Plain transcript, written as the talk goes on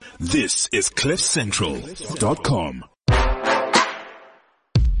This is CliffCentral.com.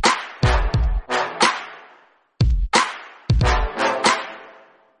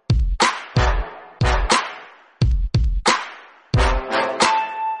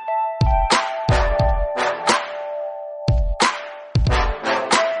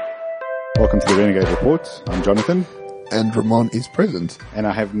 Welcome to the Renegade Report. I'm Jonathan. And Ramon is present. And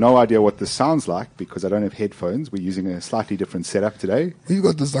I have no idea what this sounds like because I don't have headphones. We're using a slightly different setup today. We've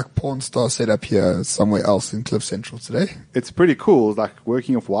got this like porn star setup here somewhere else in Cliff Central today. It's pretty cool, like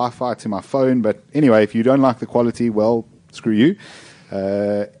working off Wi-Fi to my phone. But anyway, if you don't like the quality, well, screw you.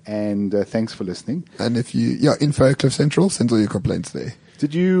 And thanks for listening. And if you, info at Cliff Central, send all your complaints there.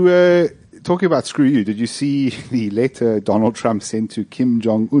 Did you, talking about screw you, did you see the letter Donald Trump sent to Kim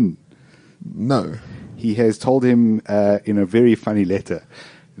Jong-un? No. He has told him in a very funny letter,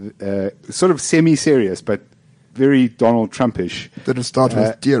 sort of semi-serious, but very Donald Trumpish. Did it start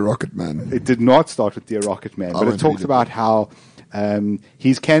with Dear Rocket Man? It did not start with Dear Rocket Man, but it talks about how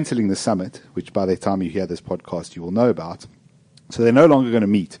he's cancelling the summit, which by the time you hear this podcast you will know about. So they're no longer going to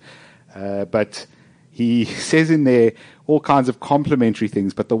meet. But he says in there all kinds of complimentary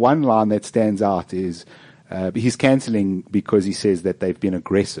things, but the one line that stands out is he's cancelling because he says that they've been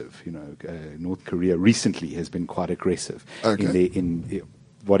aggressive. You know, North Korea recently has been quite aggressive in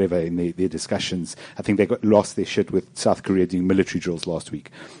their discussions. I think they lost their shit with South Korea doing military drills last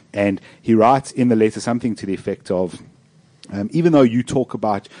week. And he writes in the letter something to the effect of, even though you talk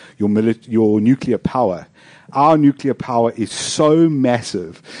about your nuclear power, our nuclear power is so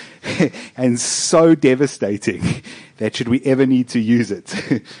massive and so devastating that should we ever need to use it,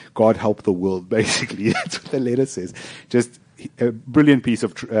 God help the world, basically. That's what the letter says. Just a brilliant piece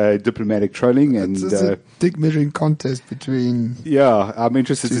of diplomatic trolling. It's a dick measuring contest between... Yeah, I'm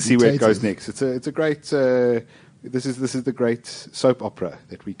interested to see where it goes next. It's a great... This is the great soap opera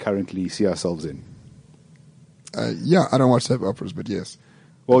that we currently see ourselves in. I don't watch soap operas, but yes.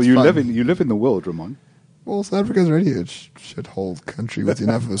 Well, you live in the world, Ramon. Well, South Africa's already a shithole country with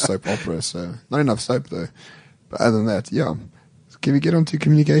enough of a soap opera, so not enough soap though. But other than that, yeah. So can we get on to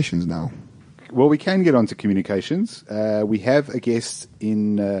communications now? Well, we can get on to communications. We have a guest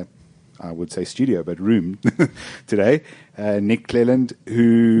in, I would say studio, but room today, Nic Clelland,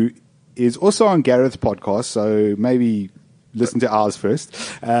 who is also on Gareth's podcast, so maybe listen to ours first.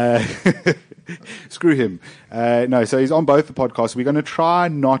 Screw him. No, so he's on both the podcasts. We're going to try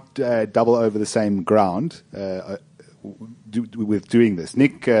not double over the same ground with doing this.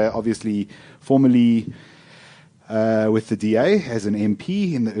 Nic, obviously, formerly with the DA as an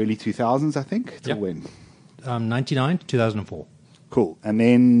MP in the early 2000s, I think. Till when? 99 to 2004. Cool. And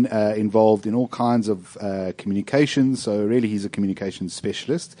then involved in all kinds of communications. So really he's a communications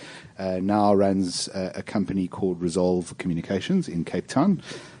specialist. Now runs a company called Resolve Communications in Cape Town.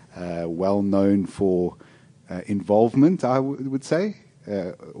 Well known for involvement, I would say,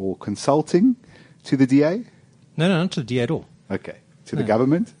 or consulting to the DA? No, not to the DA at all. Okay. To the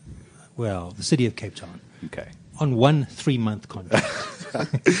government? Well, the city of Cape Town. Okay. On 1 3-month contract.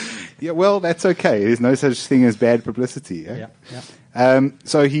 Yeah, well, that's okay. There's no such thing as bad publicity. Eh? Yeah.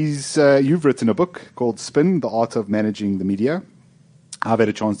 So you've written a book called Spin, The Art of Managing the Media. I've had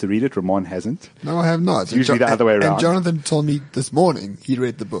a chance to read it. Ramon hasn't. No, I have not. It's usually the other way around. And Jonathan told me this morning he'd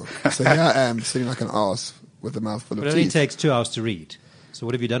read the book. So here I am sitting like an ass with a mouthful of But it teeth. only takes 2 hours to read. So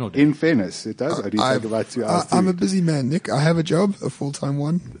what have you done all day? In fairness, it does only take about 2 hours to I'm a read. busy man, Nick. I have a job, a full-time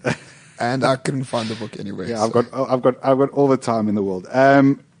one, and I couldn't find the book anywhere. Yeah, I've got all the time in the world.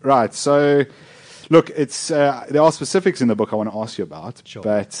 Right, so look, it's there are specifics in the book I want to ask you about. Sure.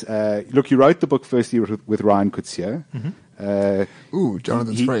 But look, you wrote the book firstly with Ryan Coetzee. Ooh,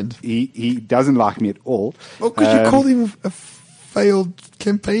 Jonathan's friend. He doesn't like me at all. Well, because you called him a failed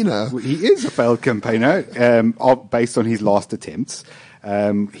campaigner. He is a failed campaigner based on his last attempts.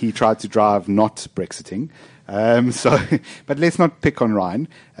 He tried to drive not Brexiting. But let's not pick on Ryan.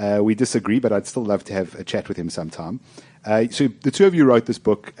 We disagree, but I'd still love to have a chat with him sometime. So the two of you wrote this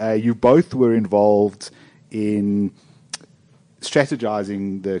book. You both were involved in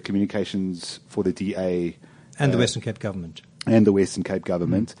strategizing the communications for the DA. And the Western Cape government. And the Western Cape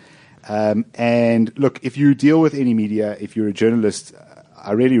government. And look, if you deal with any media, if you're a journalist,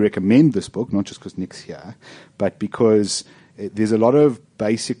 I really recommend this book, not just because Nick's here, but because there's a lot of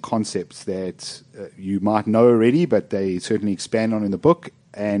basic concepts that you might know already, but they certainly expand on in the book.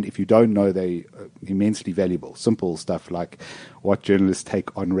 And if you don't know, they are immensely valuable. Simple stuff like what journalists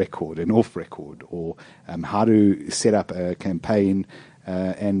take on record and off record, or how to set up a campaign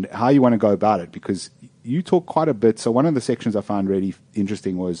and how you want to go about it, because you talk quite a bit. So one of the sections I found really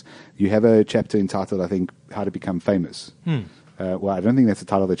interesting was you have a chapter entitled, I think, How to Become Famous. well, I don't think that's the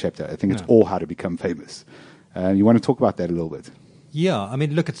title of the chapter. I think it's No. All How to Become Famous. You want to talk about that a little bit? Yeah, I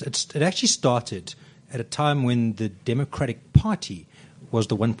mean, look, it actually started at a time when the Democratic Party was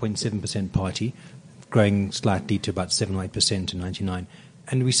the 1.7% party, growing slightly to about 7 or 8% in 99.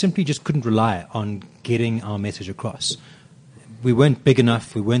 And we simply just couldn't rely on getting our message across. We weren't big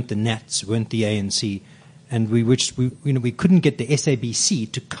enough. We weren't the Nats. We weren't the ANC. And we couldn't get the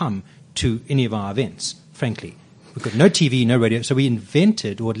SABC to come to any of our events, frankly. We've got no TV, no radio. So we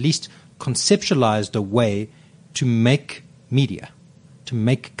invented, or at least conceptualized, a way to make media, to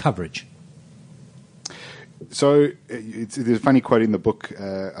make coverage. So there's a funny quote in the book.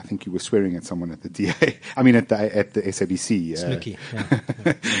 I think you were swearing at someone at the DA. I mean, at the SABC. Snooky.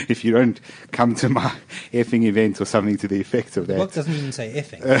 Yeah. If you don't come to my effing event or something to the effect of that. The book doesn't even say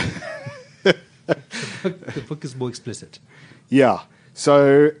effing. The book is more explicit. Yeah.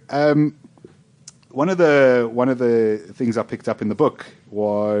 So one of the things I picked up in the book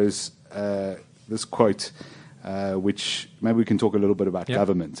was this quote, which maybe we can talk a little bit about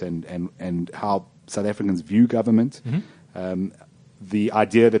government and how South Africans view government. Mm-hmm. The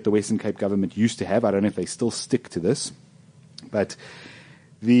idea that the Western Cape government used to have, I don't know if they still stick to this, but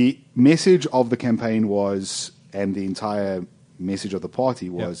the message of the campaign was, and the entire message of the party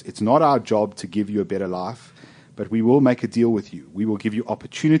was, it's not our job to give you a better life, but we will make a deal with you. We will give you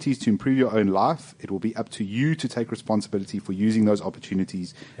opportunities to improve your own life. It will be up to you to take responsibility for using those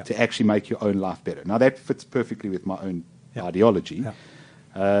opportunities to actually make your own life better. Now, that fits perfectly with my own ideology.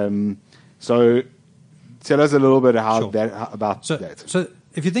 Yeah. So tell us a little bit about that. So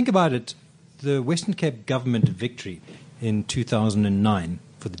if you think about it, the Western Cape government victory in 2009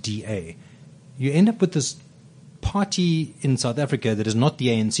 for the DA, you end up with this party in South Africa that is not the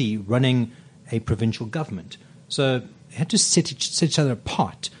ANC running a provincial government. So they had to set each other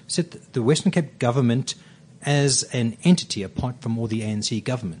apart, set the Western Cape government as an entity apart from all the ANC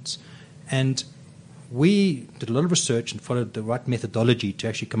governments. And we did a lot of research and followed the right methodology to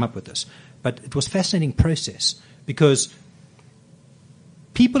actually come up with this. But it was a fascinating process because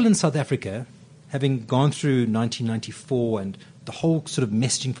people in South Africa, having gone through 1994 and the whole sort of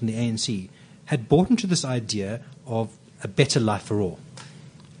messaging from the ANC, had bought into this idea of a better life for all.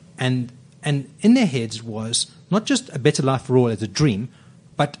 And in their heads was not just a better life for all as a dream,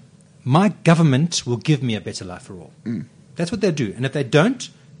 but my government will give me a better life for all. Mm. That's what they do. And if they don't,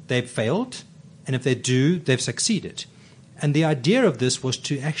 they've failed. And if they do, they've succeeded. And the idea of this was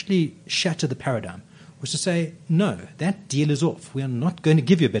to actually shatter the paradigm, was to say, no, that deal is off. We are not going to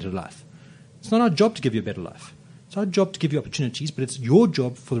give you a better life. It's not our job to give you a better life. It's our job to give you opportunities, but it's your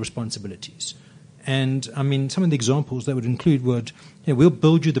job for the responsibilities. And, I mean, some of the examples that would include we'll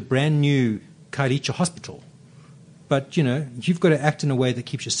build you the brand new Kailicha hospital. But, you've got to act in a way that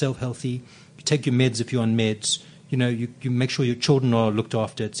keeps yourself healthy. You take your meds if you're on meds. You make sure your children are looked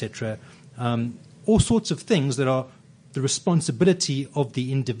after, etc. All sorts of things that are the responsibility of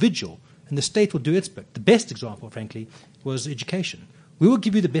the individual. And the state will do its bit. The best example, frankly, was education. We will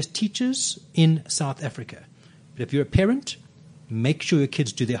give you the best teachers in South Africa. But if you're a parent, make sure your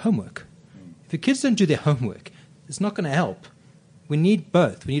kids do their homework. If your kids don't do their homework, it's not going to help. We need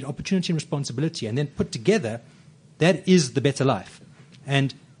both. We need opportunity and responsibility. And then put together, that is the better life.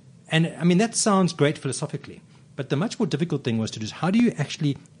 And I mean, that sounds great philosophically. But the much more difficult thing was to do is how do you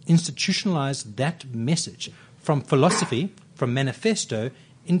actually institutionalize that message from philosophy, from manifesto,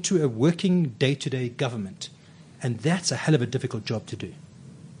 into a working day-to-day government? And that's a hell of a difficult job to do.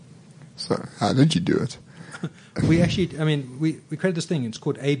 So how did you do it? We created this thing. It's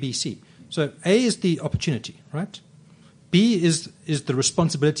called ABC. So A is the opportunity, right? B is the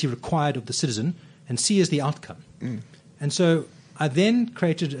responsibility required of the citizen, and C is the outcome. Mm. And so I then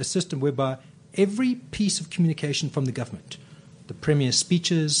created a system whereby every piece of communication from the government, the Premier's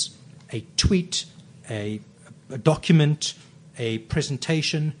speeches, a tweet, a document, a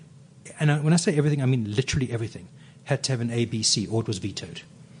presentation, and when I say everything, I mean literally everything, had to have an ABC or it was vetoed.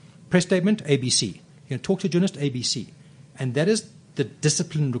 Press statement, ABC. You're going to talk to a journalist, ABC. And that is the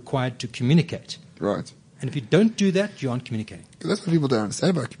discipline required to communicate. Right. And if you don't do that, you aren't communicating. That's what people don't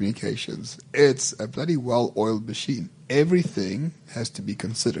understand about communications. It's a bloody well-oiled machine. Everything has to be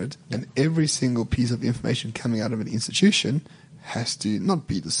considered, and every single piece of information coming out of an institution has to not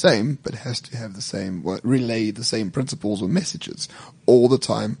be the same, but has to have the same, relay the same principles or messages all the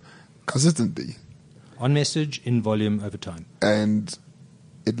time, consistently. On message, in volume, over time. And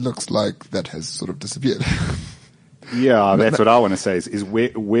it looks like that has sort of disappeared. Yeah, that's what I want to say is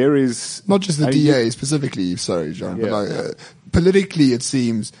where is... Not just the DA specifically, sorry, John, but politically it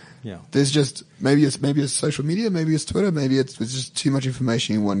seems Yeah. There's just maybe it's social media, maybe it's Twitter, maybe it's just too much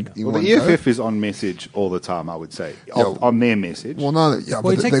information in one. In Well, one the go. EFF is on message all the time, I would say, on their message. Well, no, yeah,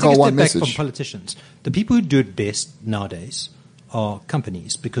 Well, but take they a got step one back from message. politicians. The people who do it best nowadays are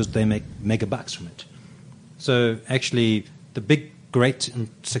companies because they make mega bucks from it. So actually, the big, great, and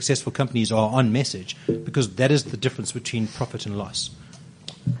successful companies are on message because that is the difference between profit and loss.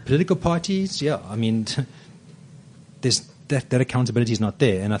 Political parties, yeah, I mean, there's that accountability is not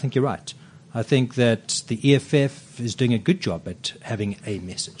there, and I think you're right. I think that the EFF is doing a good job at having a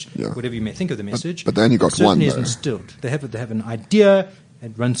message. Yeah. Whatever you may think of the message, but they only got it certainly one, is though. instilled. They have an idea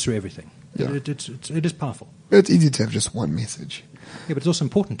and runs through everything. Yeah. It is powerful. It's easy to have just one message. Yeah, but it's also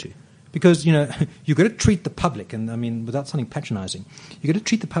important to. Because, you've got to treat the public, and I mean, without sounding patronizing, you've got to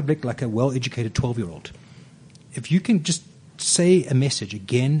treat the public like a well-educated 12-year-old. If you can just say a message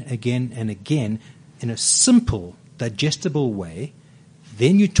again, and again, in a simple, digestible way,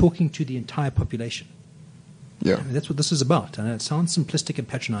 then you're talking to the entire population. Yeah. I mean, that's what this is about. And it sounds simplistic and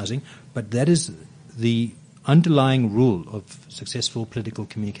patronizing, but that is the underlying rule of successful political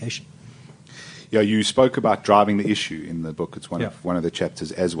communication. Yeah, you spoke about driving the issue in the book. It's one Yeah. of the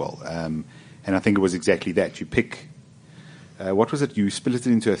chapters as well. And I think it was exactly that. You pick, what was it? You split it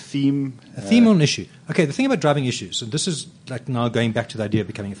into a theme. A theme or an issue. Okay, the thing about driving issues, and this is like now going back to the idea of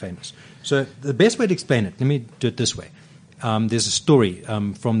becoming famous. So the best way to explain it, let me do it this way. There's a story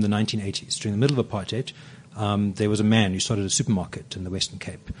from the 1980s. During the middle of apartheid, there was a man who started a supermarket in the Western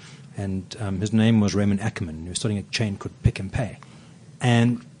Cape. And his name was Raymond Ackerman. He was starting a chain called Pick and Pay.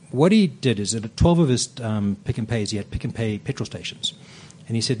 And what he did is at 12 of his Pick and Pays, he had Pick and Pay petrol stations.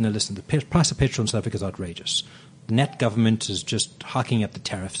 And he said, no, listen, the price of petrol in South Africa is outrageous. The Nat government is just hiking up the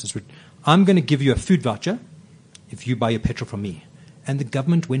tariffs. I'm going to give you a food voucher if you buy your petrol from me. And the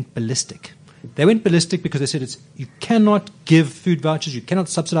government went ballistic. They went ballistic because they said you cannot give food vouchers, you cannot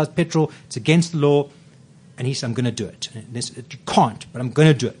subsidize petrol, it's against the law. And he said, I'm going to do it. And they said, you can't, but I'm going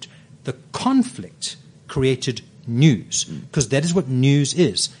to do it. The conflict created news, because that is what news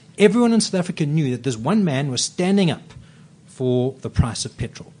is. Everyone in South Africa knew that this one man was standing up for the price of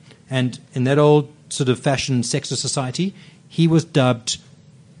petrol. And in that old sort of fashion sexist society, he was dubbed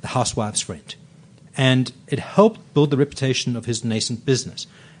the housewife's friend. And it helped build the reputation of his nascent business.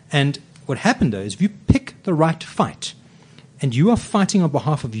 And what happened, though, is if you pick the right fight, and you are fighting on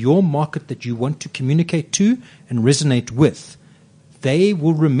behalf of your market that you want to communicate to and resonate with, they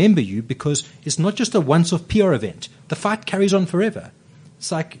will remember you, because it's not just a once-off PR event. The fight carries on forever.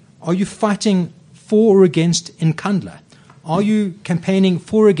 It's like, are you fighting for or against Nkandla? Are you campaigning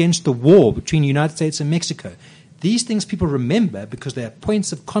for or against the war between the United States and Mexico? These things people remember because they are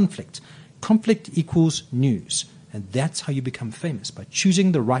points of conflict. Conflict equals news. And that's how you become famous, by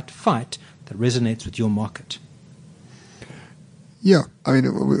choosing the right fight that resonates with your market. Yeah, I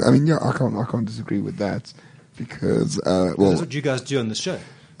mean, yeah, I can't disagree with that, because That's what you guys do on this show.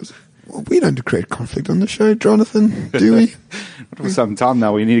 well, we don't create conflict on the show, Jonathan, do we? For some time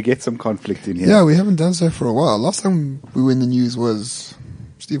now, we need to get some conflict in here. Yeah, we haven't done so for a while. Last time we were in the news was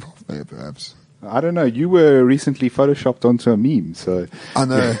Steve Hoffmeyer, perhaps. I don't know. You were recently photoshopped onto a meme, so I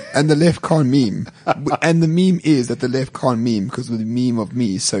know, and the left can't meme, and the meme is that the left can't meme because the meme of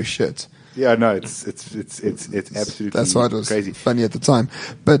me is so shit. yeah, no, it's absolutely That's why it was crazy. funny at the time.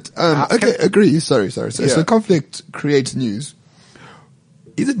 But okay, agree. Sorry. So conflict creates news.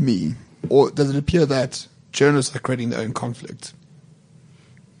 Is it me, or does it appear that journalists are creating their own conflict?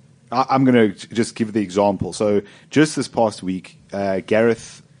 I'm going to just give the example. So just this past week,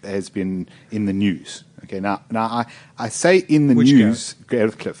 Gareth has been in the news. Okay, now I say in the Which news,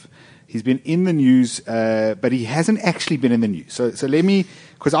 Gareth Cliff. He's been in the news, but he hasn't actually been in the news. So let me,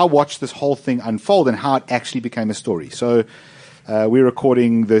 because I watched this whole thing unfold and how it actually became a story. So we're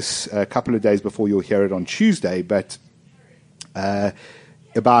recording this a couple of days before you'll hear it on Tuesday, but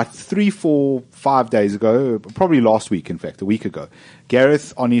about 3, 4, 5 days ago, probably last week, in fact, a week ago,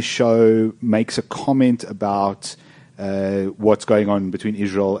 Gareth on his show makes a comment about what's going on between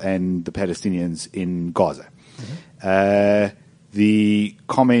Israel and the Palestinians in Gaza. Mm-hmm. The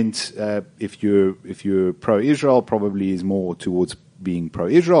comment, if you're pro-Israel, probably is more towards being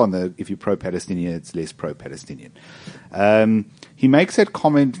pro-Israel, and if you're pro-Palestinian, it's less pro-Palestinian. He makes that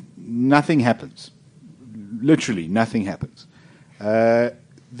comment, nothing happens. Literally, nothing happens.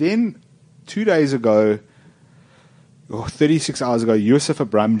 Then 2 days ago, or 36 hours ago, Yusuf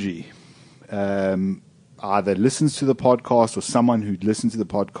Abramji either listens to the podcast, or someone who listens to the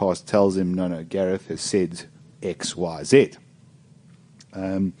podcast tells him, no, Gareth has said X, Y, Z.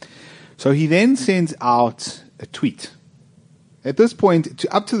 So he then sends out a tweet. At this point,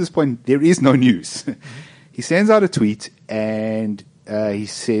 up to this point, there is no news. He sends out a tweet, and he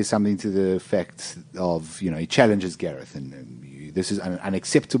says something to the effect of, he challenges Gareth and this is an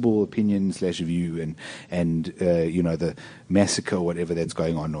unacceptable opinion / view and the massacre or whatever that's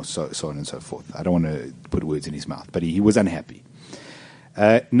going on or so on and so forth. I don't want to put words in his mouth, but he was unhappy.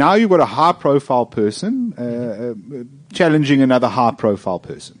 Now you've got a high-profile person challenging another high-profile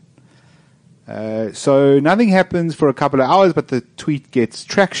person. So nothing happens for a couple of hours, but the tweet gets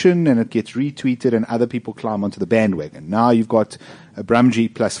traction and it gets retweeted and other people climb onto the bandwagon. Now you've got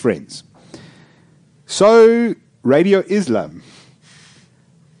Abramji plus friends. So Radio Islam.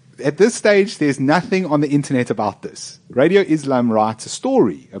 At this stage, there's nothing on the internet about this. Radio Islam writes a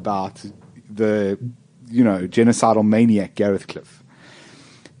story about the, genocidal maniac Gareth Cliff.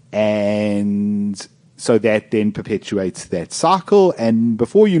 And so that then perpetuates that cycle. And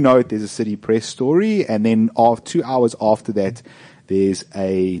before you know it, there's a City Press story. And then 2 hours after that, there's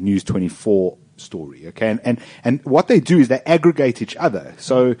a News 24 story. Okay. And what they do is they aggregate each other.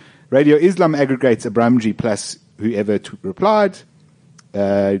 So Radio Islam aggregates Abramji plus whoever replied.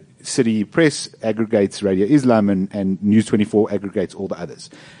 City Press aggregates Radio Islam and News 24 aggregates all the others.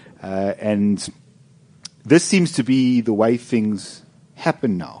 And this seems to be the way things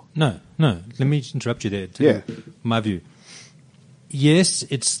happen now. No. Let me interrupt you there. My view. Yes,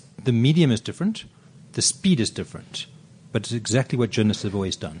 the medium is different. The speed is different. But it's exactly what journalists have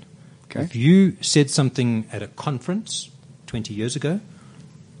always done. Okay. If you said something at a conference 20 years ago,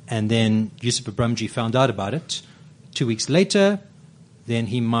 and then Yusuf Abramji found out about it 2 weeks later, then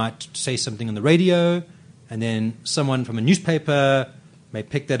he might say something on the radio, and then someone from a newspaper may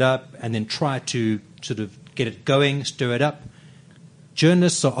pick that up and then try to sort of get it going, stir it up.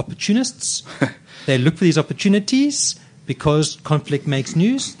 Journalists are opportunists. They look for these opportunities because conflict makes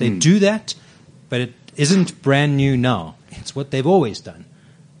news. They do that, but it isn't brand new now. It's what they've always done.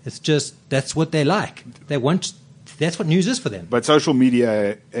 It's just that's what they like. That's what news is for them. But social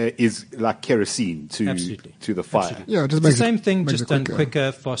media is like kerosene to the fire. Absolutely. Yeah, it just it's makes the same thing, makes just done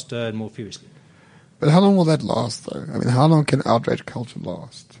quicker, faster, and more furiously. But how long will that last, though? I mean, how long can outrage culture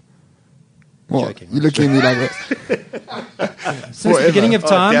last? What? Joking. You look at me like that. Since the beginning of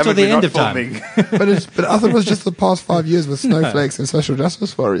time to the end of time. But I thought it was just the past 5 years with snowflakes and social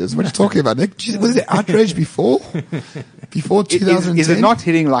justice warriors. What are you talking about, Nick? Was there outrage before? Before 2010? Is it not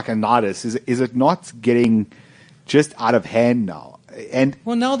hitting like a nidus? Is it not getting just out of hand now? And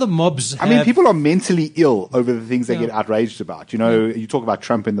now the mobs people are mentally ill over the things they get outraged about. You talk about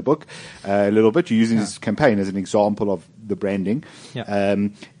Trump in the book a little bit. You're using his campaign as an example of the branding. Yeah.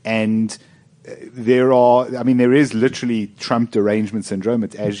 And there is literally Trump derangement syndrome.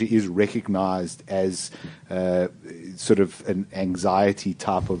 It actually is recognized as sort of an anxiety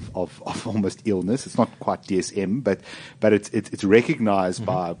type of almost illness. It's not quite DSM, but it's recognized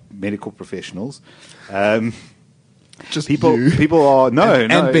by medical professionals. Just people are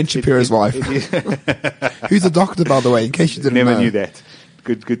and Ben Shapiro's wife, who's a doctor, by the way, in case you didn't never know. knew that.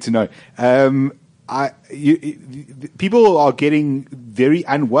 Good to know. People are getting very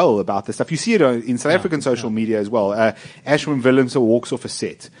unwell about this stuff. You see it in South African social media as well. Ashwin Willemse walks off a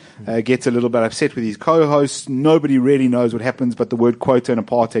set, gets a little bit upset with his co-hosts. Nobody really knows what happens, but the word quota and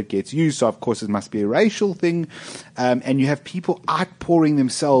apartheid gets used, so of course it must be a racial thing. And you have people outpouring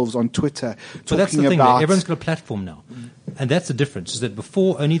themselves on Twitter But that's the thing, everyone's got a platform now. And that's the difference, is that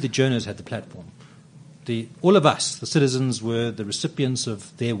before only the journalists had the platform. All of us, the citizens, were the recipients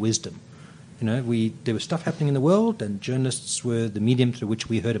of their wisdom. There was stuff happening in the world, and journalists were the medium through which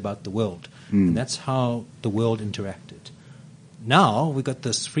we heard about the world. And that's how the world interacted. Now we've got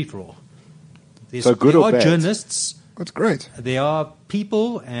this free-for-all. So good or bad? There are journalists. That's great. There are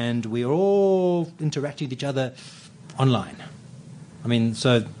people, and we're all interacting with each other online.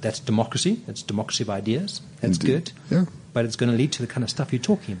 So that's democracy. That's democracy of ideas. That's Indeed. good. Yeah. But it's going to lead to the kind of stuff you're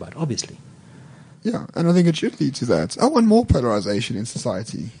talking about, obviously. Yeah, and I think it should lead to that. I want more polarization in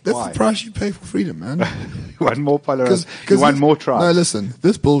society. That's Why? the price you pay for freedom, man. You want more polarization? You want more tribes? No, listen,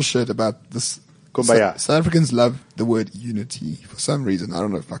 this bullshit about this. Kumbaya. South Africans love the word unity for some reason. I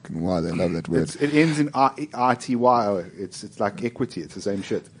don't know fucking why they love that word. It ends in RTY. It's like equity. It's the same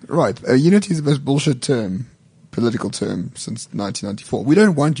shit. Right. Unity is the most bullshit political term since 1994. We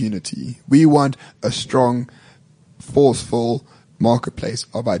don't want unity. We want a strong, forceful marketplace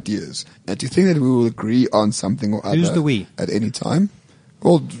of ideas. And to think that we will agree on something or other Who's the we? at any time,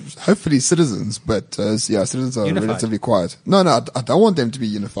 well, hopefully citizens, but citizens are Unified. relatively quiet. No, I don't want them to be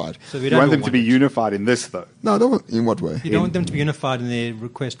unified. So we You don't want them to want be it. unified in this, though. No, I don't want, in what way? You don't want them to be unified in their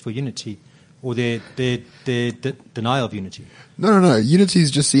request for unity or their denial of unity. No. Unity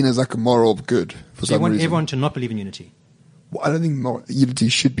is just seen as like a moral good for So you some want reason. everyone to not believe in unity. Well, I don't think unity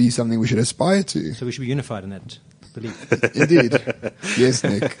should be something we should aspire to. So we should be unified in that. believe. Indeed. Yes,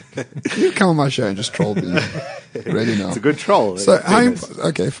 Nick. You come on my show and just troll me. Really now. It's a good troll. So,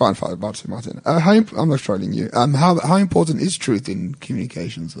 okay, fine, Martin. I'm not trolling you. How important is truth in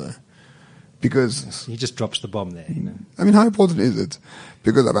communications, though? Because He just drops the bomb there. You know? I mean, how important is it?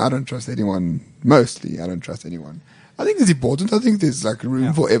 Because I don't trust anyone. Mostly, I don't trust anyone. I think it's important. I think there's like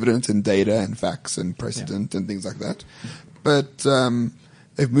room for evidence and data and facts and precedent and things like that. But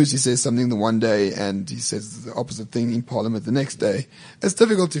if Musi says something the one day and he says the opposite thing in Parliament the next day, it's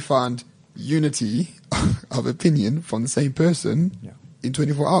difficult to find unity of opinion from the same person in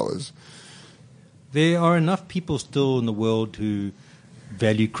 24 hours. There are enough people still in the world who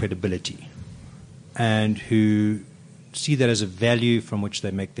value credibility and who see that as a value from which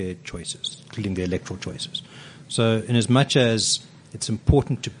they make their choices, including their electoral choices. So in as much as it's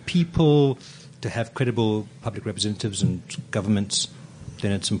important to people to have credible public representatives and governments,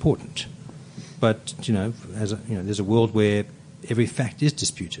 then it's important. But, there's a world where every fact is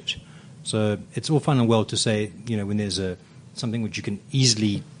disputed. So it's all fine and well to say, when there's something which you can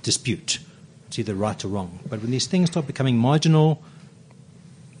easily dispute, it's either right or wrong. But when these things start becoming marginal,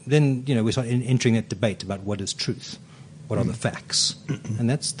 then, we start entering that debate about what is truth, what are the facts. And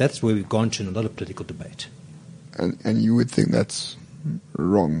that's where we've gone to in a lot of political debate. And you would think that's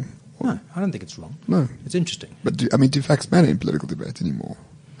wrong. No, I don't think it's wrong. No. It's interesting. But do facts matter in political debate anymore?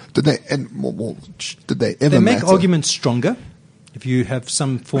 Did they ever They make matter? arguments stronger if you have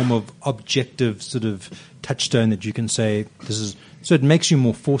some form of objective sort of touchstone that you can say this is. So it makes you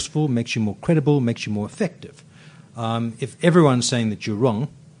more forceful, makes you more credible, makes you more effective. If everyone's saying that you're wrong,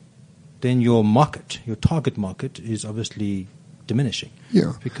 then your target market is obviously diminishing.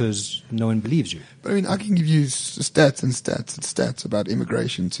 Yeah. Because no one believes you. But I mean, I can give you stats about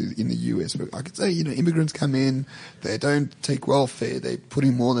immigration in the US. But I could say, immigrants come in, they don't take welfare, they put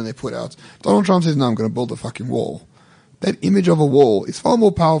in more than they put out. Donald Trump says, no, I'm going to build a fucking wall. That image of a wall is far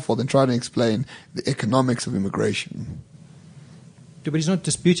more powerful than trying to explain the economics of immigration. Yeah, but he's not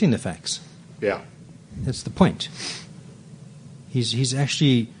disputing the facts. Yeah. That's the point. He's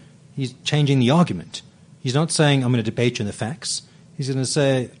changing the argument. He's not saying, I'm going to debate you on the facts. He's going to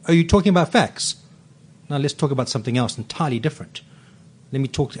say, are you talking about facts? Now let's talk about something else entirely different. Let me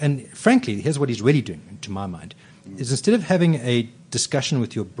talk. And frankly, here's what he's really doing, to my mind, is instead of having a discussion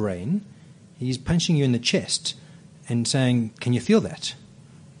with your brain, he's punching you in the chest and saying, can you feel that?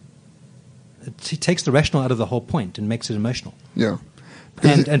 He takes the rational out of the whole point and makes it emotional. Yeah.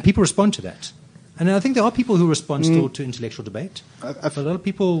 And people respond to that. And I think there are people who respond still to intellectual debate. But a lot of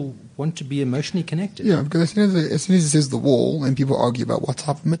people want to be emotionally connected. Yeah, because as soon as it says the wall and people argue about what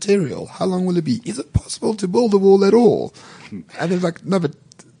type of material, how long will it be? Is it possible to build a wall at all? And it's like, no, but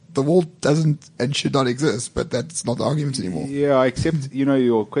the wall doesn't and should not exist, but that's not the argument anymore. Yeah, except,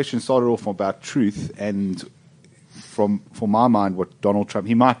 your question started off about truth, and for my mind, what Donald Trump,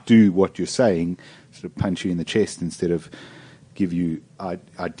 he might do what you're saying, sort of punch you in the chest instead of give you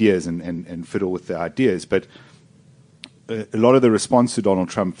ideas and fiddle with the ideas. But a lot of the response to Donald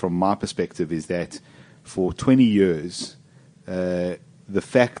Trump, from my perspective, is that for 20 years, the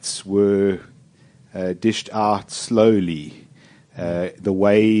facts were dished out slowly. The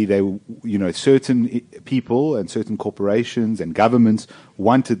way certain people and certain corporations and governments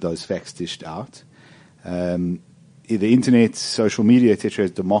wanted those facts dished out. The internet, social media, etc.,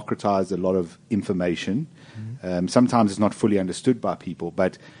 has democratized a lot of information. Sometimes it's not fully understood by people.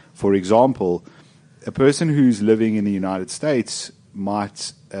 But, for example, a person who's living in the United States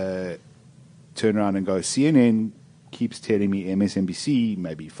might turn around and go, CNN keeps telling me, MSNBC,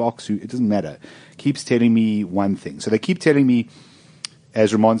 maybe Fox, it doesn't matter, keeps telling me one thing. So they keep telling me,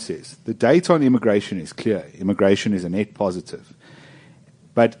 as Ramon says, the data on immigration is clear. Immigration is a net positive.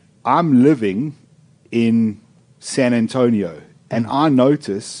 But I'm living in San Antonio, and I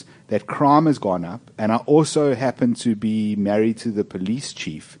notice that crime has gone up, and I also happen to be married to the police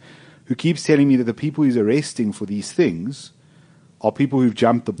chief who keeps telling me that the people he's arresting for these things are people who've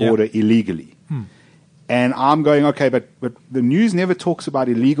jumped the border illegally. And I'm going, okay, but the news never talks about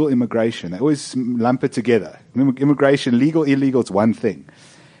illegal immigration. They always lump it together. Immigration, legal, illegal, it's one thing.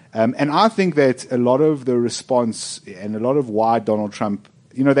 And I think that a lot of the response and a lot of why Donald Trump,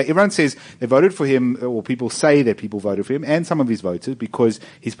 everyone says they voted for him, or people say that people voted for him, and some of his voters, because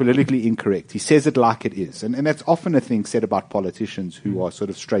he's politically incorrect. He says it like it is. And that's often a thing said about politicians who are sort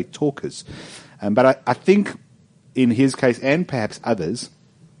of straight talkers. But I think in his case, and perhaps others,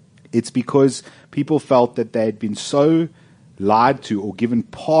 it's because people felt that they had been so lied to or given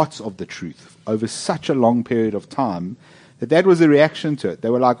parts of the truth over such a long period of time that was the reaction to it. They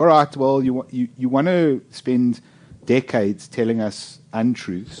were like, all right, well, you want to spend decades telling us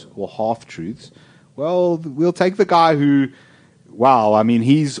untruths or half-truths. well, we'll take the guy who, wow, I mean,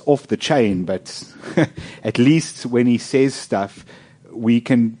 he's off the chain, but at least when he says stuff, we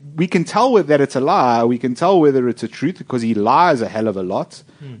can tell that it's a lie. We can tell whether it's a truth because he lies a hell of a lot.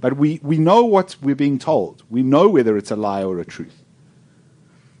 But we know what we're being told. We know whether it's a lie or a truth.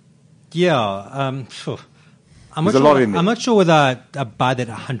 Yeah. I'm There's a lot in there. I'm not sure whether I buy that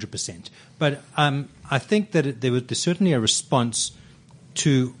 100%. But I think that there's certainly a response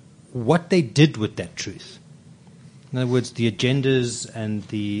to what they did with that truth. In other words, the agendas and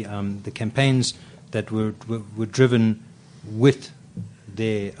the campaigns that were driven with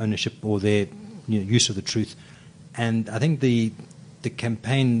their ownership or their use of the truth. And I think the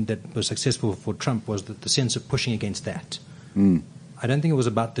campaign that was successful for Trump was the sense of pushing against that. I don't think it was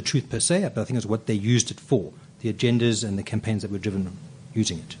about the truth per se, but I think it was what they used it for, the agendas and the campaigns that were driven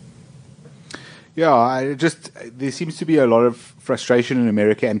using it. Yeah, there seems to be a lot of frustration in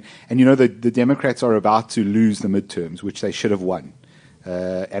America, and the Democrats are about to lose the midterms, which they should have won.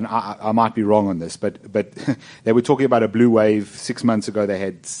 And I might be wrong on this, but they were talking about a blue wave 6 months ago. They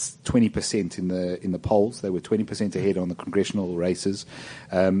had 20% in the polls. They were 20% ahead on the congressional races.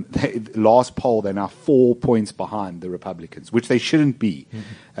 Last poll, they're now 4 points behind the Republicans, which they shouldn't be.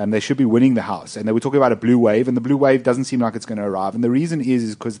 They should be winning the House. And they were talking about a blue wave, and the blue wave doesn't seem like it's going to arrive. And the reason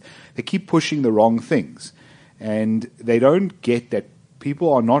is because they keep pushing the wrong things, and they don't get that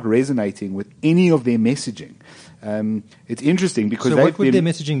people are not resonating with any of their messaging. It's interesting because so what would their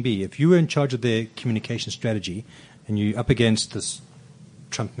messaging be if you were in charge of their communication strategy and you're up against this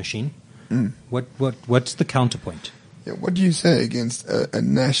Trump machine? What's the counterpoint? Yeah, what do you say against a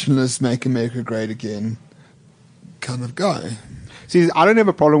nationalist, make America great again kind of guy? See, I don't have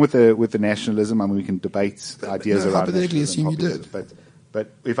a problem with the nationalism. I mean, we can debate ideas around hypothetically assume you did. But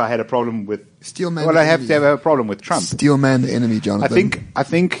if I had a problem with Steelman, well, I have to have a problem with Trump. Steelman, the enemy, Jonathan. I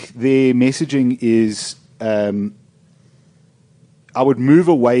think their messaging is. I would move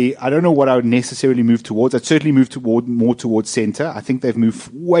away. I don't know what I would necessarily move towards. I'd certainly move more towards center. I think they've moved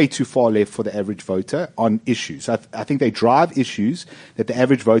way too far left for the average voter on issues. I think they drive issues that the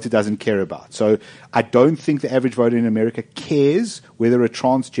average voter doesn't care about. So I don't think the average voter in America cares whether a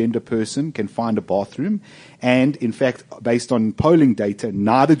transgender person can find a bathroom. And in fact, based on polling data,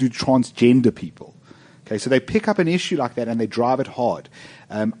 neither do transgender people. Okay, so they pick up an issue like that and they drive it hard.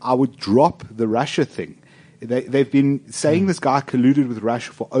 I would drop the Russia thing. They've been saying this guy colluded with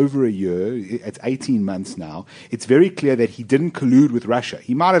Russia for over a year. It's 18 months now. It's very clear that he didn't collude with Russia.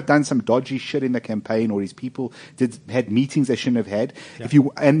 He might have done some dodgy shit in the campaign, or his people had meetings they shouldn't have had. Yeah.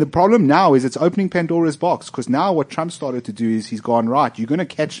 And the problem now is it's opening Pandora's box, because now what Trump started to do is he's gone, right, you're going to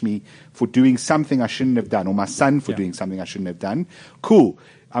catch me for doing something I shouldn't have done, or my son for doing something I shouldn't have done. Cool.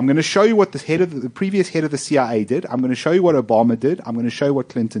 I'm going to show you what the previous head of the CIA did. I'm going to show you what Obama did. I'm going to show you what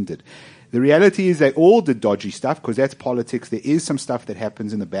Clinton did. The reality is they all did dodgy stuff, because that's politics. There is some stuff that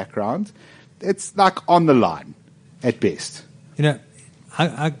happens in the background. It's like on the line at best.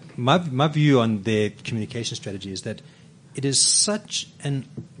 My view on their communication strategy is that it is such an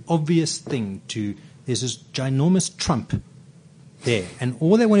obvious thing there's this ginormous Trump there, and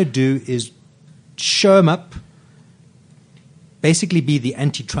all they want to do is show him up, basically be the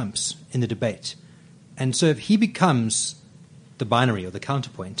anti-Trumps in the debate. And so if he becomes the binary or the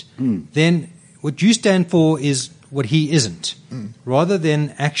counterpoint, then what you stand for is what he isn't, rather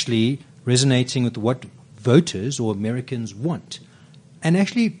than actually resonating with what voters or Americans want, and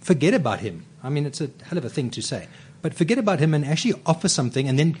actually forget about him. I mean, it's a hell of a thing to say, but forget about him and actually offer something,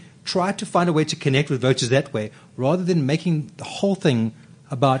 and then try to find a way to connect with voters that way, rather than making the whole thing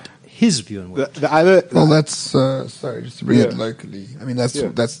about his view and work. That's sorry, just to bring it locally. I mean, that's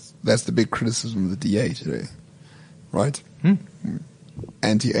the big criticism of the DA today, right?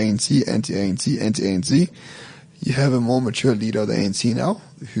 Anti-ANC, anti-ANC, anti-ANC. You have a more mature leader of the ANC now,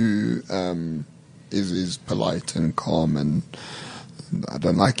 who is polite and calm, and I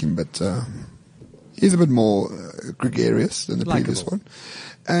don't like him, but he's a bit more gregarious than the previous one.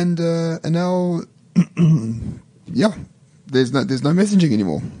 And now, there's no messaging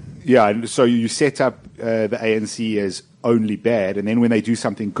anymore. Yeah, and so you set up the ANC as only bad, and then when they do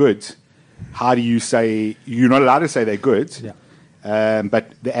something good, how do you say you're not allowed to say they're good? Yeah.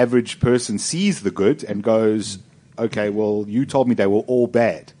 But the average person sees the good and goes, okay, well, you told me they were all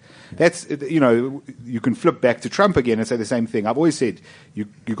bad. That's, you can flip back to Trump again and say the same thing. I've always said you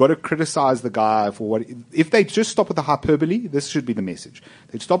got to criticize the guy for what. If they just stop with the hyperbole, this should be the message.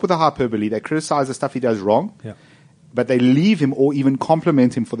 They stop with the hyperbole. They criticize the stuff he does wrong, but they leave him or even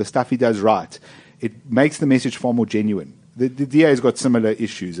compliment him for the stuff he does right. It makes the message far more genuine. The DA has got similar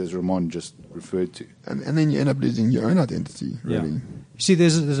issues, as Ramon just referred to. And then you end up losing your own identity, really. You see,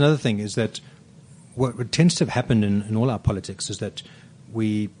 there's another thing, is that what tends to have happened in all our politics is that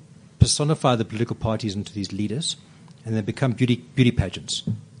we personify the political parties into these leaders, and they become beauty pageants.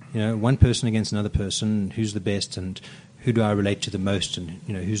 One person against another person, who's the best, and who do I relate to the most, and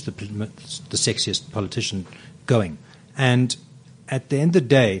who's the sexiest politician going. And at the end of the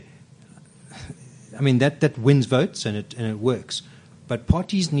day, I mean that wins votes and it works. But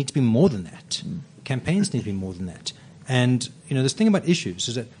parties need to be more than that. Campaigns need to be more than that. And this thing about issues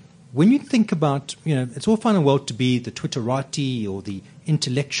is that when you think about it's all fine and well to be the Twitterati or the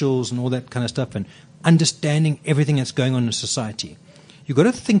intellectuals and all that kind of stuff and understanding everything that's going on in society. You've got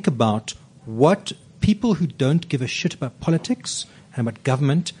to think about what people who don't give a shit about politics and about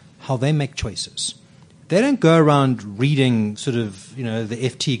government, how they make choices. They don't go around reading sort of, the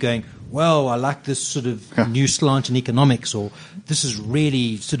FT going, well, I like this sort of new slant in economics, or this is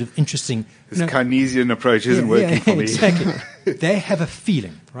really sort of interesting. This Keynesian approach isn't working for me. Exactly. They have a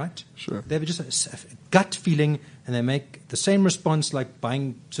feeling, right? Sure. They have just a gut feeling, and they make the same response like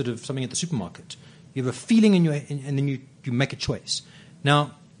buying sort of something at the supermarket. You have a feeling and then you make a choice.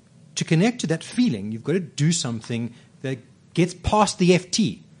 Now, to connect to that feeling, you've got to do something that gets past the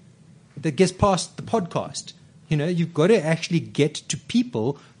FT, that gets past the podcast. You've got to actually get to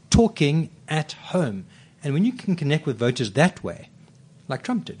people talking at home. And when you can connect with voters that way, like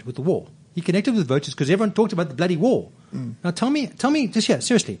Trump did with the war, he connected with voters because everyone talked about the bloody war. Now tell me, just here,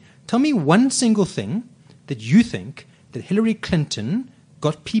 seriously, tell me one single thing that you think that Hillary Clinton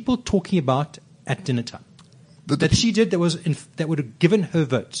got people talking about at dinner time. That she did that would have given her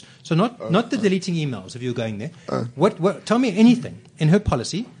votes. So not the deleting emails if you were going there. What? Tell me anything in her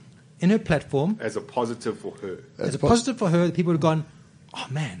policy, in her platform as a positive for her. As a positive for her, people would have gone, oh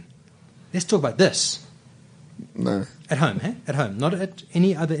man, let's talk about this. No. At home, At home, not at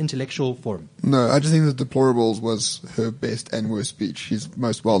any other intellectual forum. No, I just think that Deplorables was her best and worst speech. She's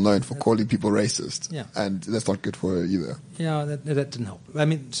most well known for calling people racist. Yeah. And that's not good for her either. Yeah, that didn't help. I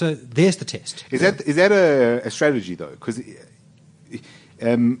mean, so there's the test. Is that a strategy, though? Because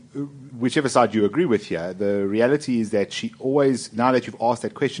whichever side you agree with here, the reality is that she always, now that you've asked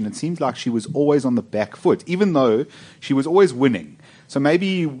that question, it seems like she was always on the back foot, even though she was always winning. So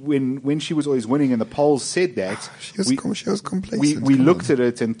maybe when she was always winning and the polls said that, she was complacent. We looked at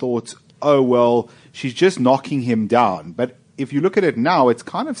it and thought, oh, well, she's just knocking him down. But if you look at it now, it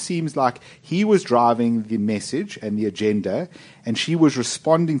kind of seems like he was driving the message and the agenda, and she was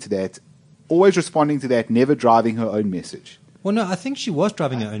responding to that, always responding to that, never driving her own message. Well, no, I think she was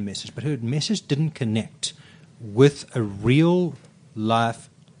driving her own message, but her message didn't connect with a real life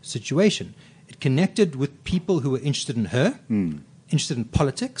situation. It connected with people who were interested in her, interested in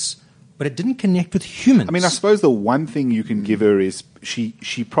politics, but it didn't connect with humans. I mean, I suppose the one thing you can give her is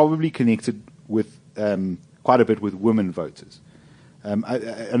she probably connected with quite a bit with women voters.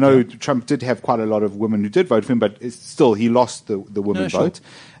 I know Trump did have quite a lot of women who did vote for him, but still he lost the women vote.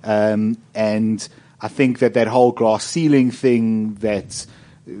 And I think that whole glass ceiling thing,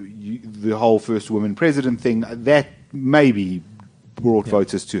 the whole first woman president thing, that maybe brought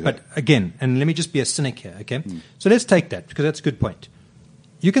voters to her. But again, and let me just be a cynic here, okay? So let's take that, because that's a good point.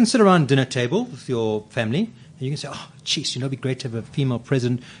 You can sit around dinner table with your family, and you can say, oh, geez, it'd be great to have a female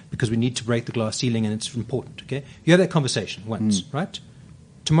president because we need to break the glass ceiling and it's important, okay? You have that conversation once, right?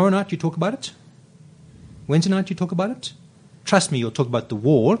 Tomorrow night you talk about it. Wednesday night you talk about it. Trust me, you'll talk about the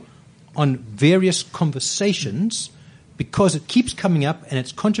war on various conversations because it keeps coming up and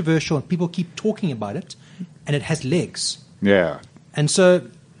it's controversial and people keep talking about it and it has legs. Yeah. And so,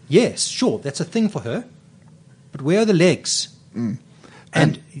 yes, sure, that's a thing for her, but where are the legs?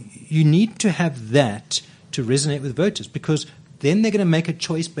 And you need to have that to resonate with voters because then they're going to make a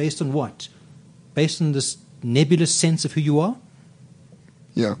choice based on what? Based on this nebulous sense of who you are?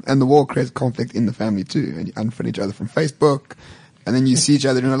 Yeah, and the war creates conflict in the family too, and you unfriend each other from Facebook. And then you see each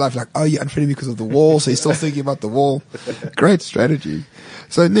other in real life like, oh, you unfriended me because of the wall, so you're still thinking about the wall. Great strategy.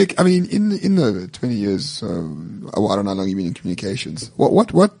 So, Nick, I mean, in the 20 years, I don't know how long you've been in communications,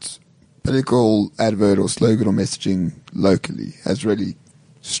 what political advert or slogan or messaging locally has really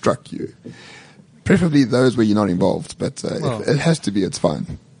struck you? Preferably those where you're not involved, but if it has to be, it's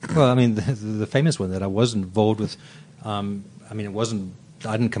fine. Well, I mean, the famous one that I was involved with, I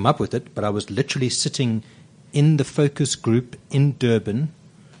didn't come up with it, but I was literally sitting in the focus group in Durban.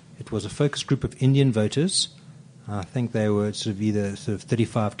 It was a focus group of Indian voters. I think they were either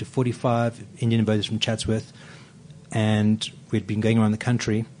 35 to 45 Indian voters from Chatsworth. And we'd been going around the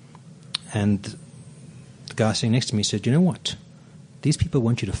country. And the guy sitting next to me said, you know what? These people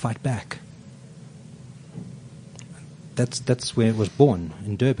want you to fight back. That's where it was born,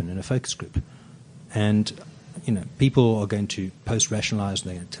 in Durban, in a focus group. And people are going to post-rationalize,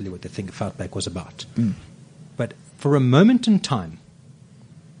 they're going to tell you what they think Foutback was about. But for a moment in time,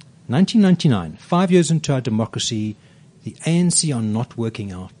 1999, 5 years into our democracy, the ANC are not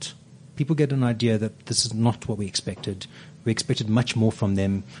working out. People get an idea that this is not what we expected. We expected much more from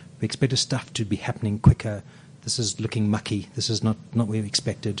them. We expected stuff to be happening quicker. This is looking mucky. This is not what we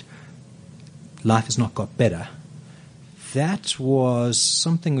expected. Life has not got better. That was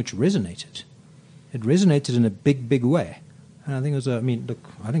something which resonated. It resonated in a big, big way. And I think it was look,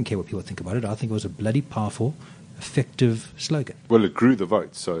 I don't care what people think about it. I think it was a bloody powerful, effective slogan. Well, it grew the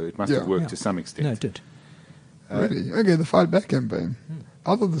vote, so it must have worked to some extent. No, it did. Really? Okay, the Fight Back campaign.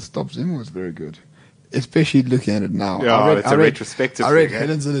 I thought the Stop Zim was very good. Especially looking at it now. Yeah, it's a retrospective I read thing,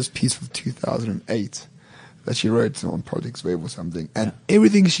 Helen Zille's piece from 2008 that she wrote on Project Web or something. And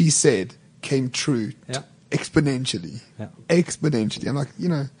everything she said came true exponentially. Yeah. Exponentially. I'm like,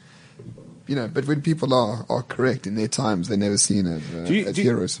 but when people are correct in their times, they're never seen as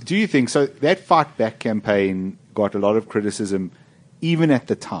heroes. Do you think so? That Fight Back campaign got a lot of criticism, even at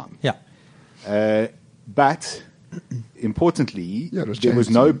the time. Yeah. But importantly, there was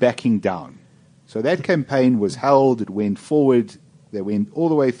no backing down. So that campaign was held. It went forward. They went all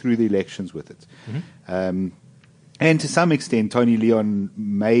the way through the elections with it. Mm-hmm. And to some extent, Tony Leon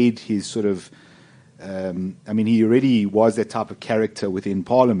made his sort of he already was that type of character within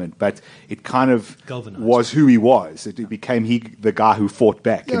Parliament, but it kind of galvanized. Was who he was. It became the guy who fought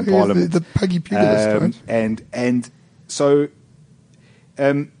back in Parliament. The puggy pugilist, right? And so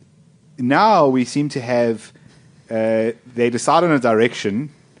now we seem to have they decide on a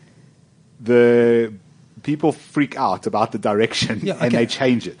direction. The people freak out about the direction and they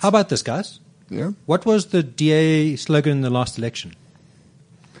change it. How about this, guys? Yeah. What was the DA slogan in the last election?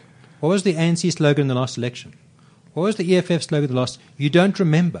 What was the ANC slogan in the last election? What was the EFF slogan in the last? You don't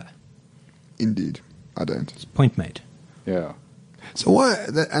remember. Indeed, I don't. Point made. Yeah. So why?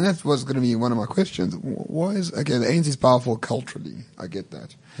 And that was going to be one of my questions. Why is the ANC is powerful culturally? I get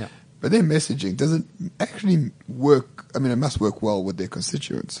that. Yeah. But their messaging, does it actually work? I mean, it must work well with their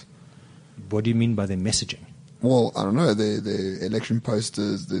constituents. What do you mean by their messaging? Well, I don't know. The election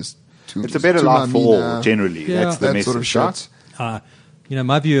posters. It's a better life for all. Generally, that's the message. Sort of shot.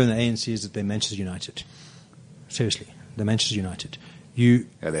 My view on the ANC is that they're Manchester United. Seriously, they're Manchester United.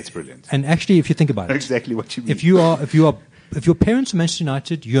 That's brilliant. And actually, if you think about it, exactly what you mean. If your parents are Manchester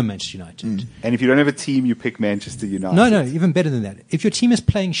United, you're Manchester United. And if you don't have a team, you pick Manchester United. No, even better than that. If your team is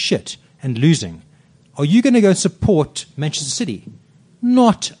playing shit and losing, are you going to go support Manchester City?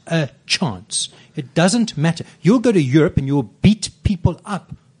 Not a chance. It doesn't matter. You'll go to Europe and you'll beat people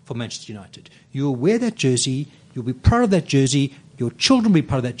up for Manchester United. You'll wear that jersey. You'll be proud of that jersey. Your children will be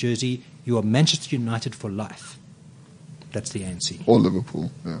proud of that jersey. You are Manchester United for life. That's the ANC. Or Liverpool.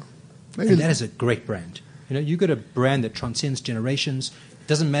 Yeah. And that is a great brand. You've got a brand that transcends generations. It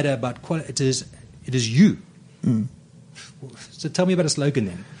doesn't matter about quality. It is you. So tell me about a slogan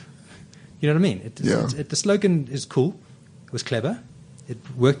then. You know what I mean? The slogan is cool. It was clever. It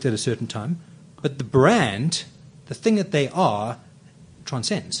worked at a certain time. But the brand, the thing that they are,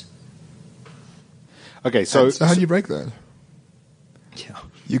 transcends. Okay, so how do you break that? Yeah.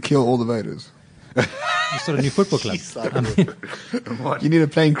 You kill all the voters. You start a new football club. You need a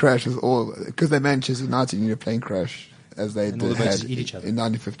plane crash because they're Manchester United. You need a plane crash as they had eat each other in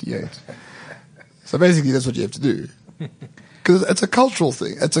 1958. So basically, that's what you have to do because it's a cultural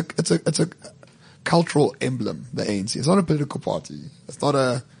thing. It's a cultural emblem. The ANC. It's not a political party. It's not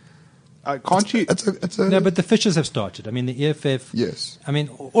a. No, but the Fishers have started. I mean, the EFF. Yes. I mean,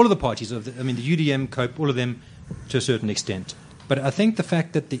 all of the parties. The UDM, COPE, all of them to a certain extent. But I think the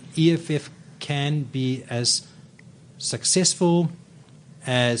fact that the EFF can be as successful,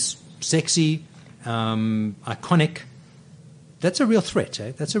 as sexy, iconic, that's a real threat.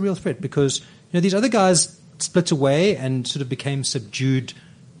 That's a real threat because these other guys split away and sort of became subdued,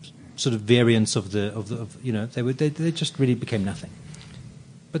 sort of variants of they just really became nothing.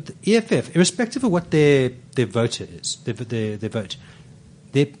 But the EFF, irrespective of what their voter is, their vote,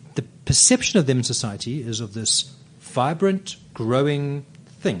 the perception of them in society is of this vibrant, growing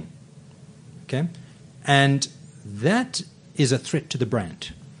thing. Okay? And that is a threat to the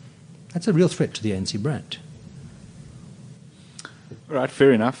brand. That's a real threat to the ANC brand. All right,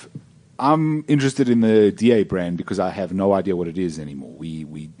 fair enough. I'm interested in the DA brand because I have no idea what it is anymore.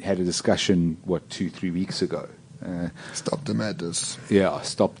 We had a discussion, 2-3 weeks ago. Stop the madness. Yeah,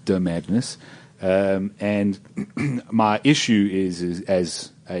 stop the madness. And my issue is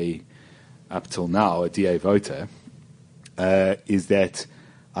as up till now, a DA voter, is that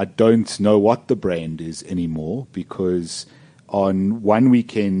I don't know what the brand is anymore because on one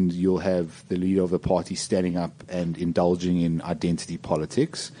weekend, you'll have the leader of the party standing up and indulging in identity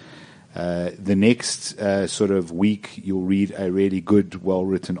politics. The next sort of week, you'll read a really good,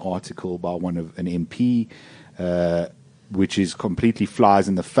 well-written article by an MP, which is completely flies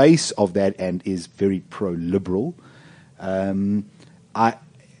in the face of that and is very pro-liberal. I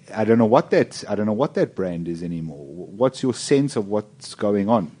don't know what that brand is anymore. What's your sense of what's going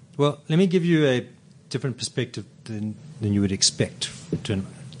on? Well, let me give you a different perspective than you would expect to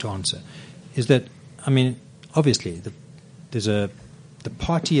answer. Is that, I mean, obviously the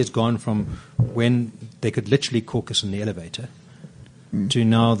party has gone from when they could literally caucus in the elevator to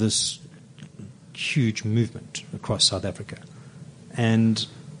now this huge movement across South Africa. And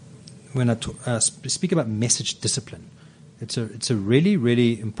when I speak about message discipline, it's a really,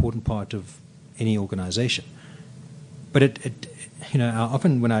 really important part of any organization. But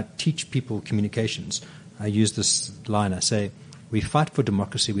often when I teach people communications, I use this line. I say, we fight for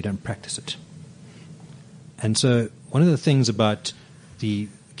democracy, we don't practice it. And so one of the things about the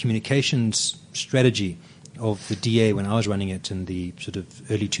communications strategy of the DA when I was running it in the sort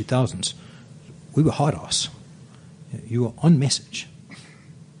of early 2000s, we were hard-ass. You were on message.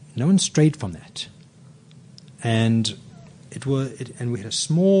 No one strayed from that. And we had a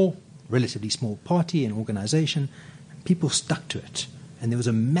small, relatively small party and organization, and people stuck to it. And there was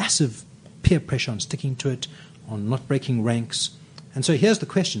a massive peer pressure on sticking to it, on not breaking ranks. And so here's the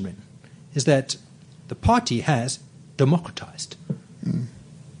question, Ren, is that the party has democratized.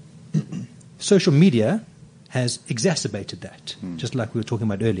 Social media has exacerbated that, just like we were talking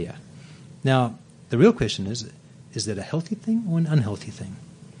about earlier. Now, the real question is that a healthy thing or an unhealthy thing?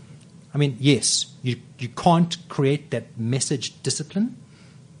 I mean, yes, you can't create that message discipline,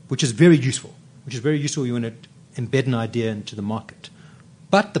 which is very useful. You want to embed an idea into the market.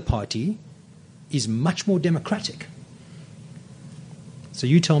 But the party is much more democratic. So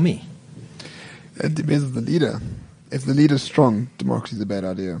you tell me. It depends on the leader. If the leader's strong, democracy is a bad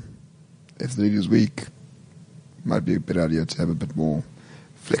idea. If the leader's weak, it might be a better idea to have a bit more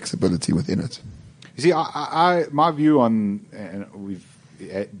flexibility within it. You see, my view on, and we've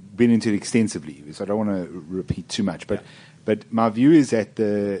been into it extensively, so I don't want to repeat too much, but my view is that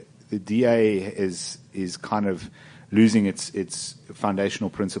the DA is kind of losing its foundational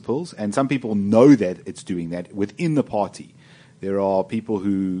principles, and some people know that it's doing that within the party. There are people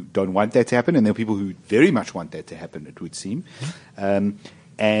who don't want that to happen, and there are people who very much want that to happen, it would seem.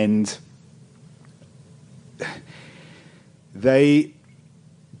 And they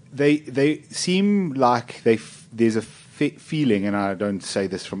seem like there's a feeling, and I don't say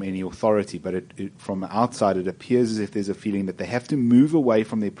this from any authority, but from outside it appears as if there's a feeling that they have to move away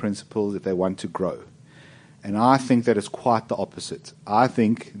from their principles if they want to grow. And I think that it's quite the opposite. I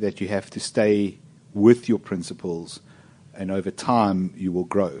think that you have to stay with your principles, and over time you will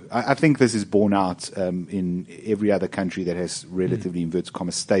grow. I think this is borne out in every other country that has relatively, inverted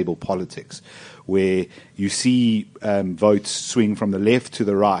commas, stable politics, where you see votes swing from the left to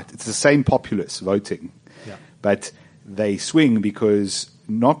the right. It's the same populace voting, but they swing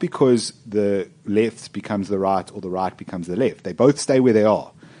not because the left becomes the right or the right becomes the left. They both stay where they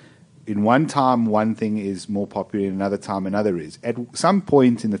are. In one time, one thing is more popular, in another time, another is. At some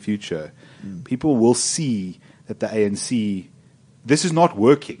point in the future, people will see that the ANC, this is not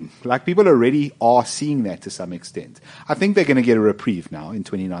working. Like, people already are seeing that to some extent. I think they're going to get a reprieve now in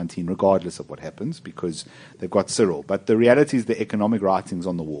 2019, regardless of what happens, because they've got Cyril. But the reality is the economic writing's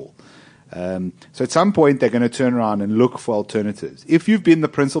on the wall. So at some point, they're going to turn around and look for alternatives. If you've been the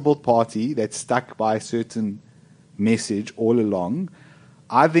principled party that's stuck by a certain message all along,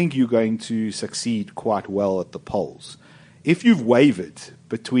 I think you're going to succeed quite well at the polls. If you've wavered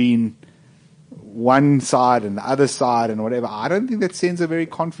between one side and the other side and whatever, I don't think that sends a very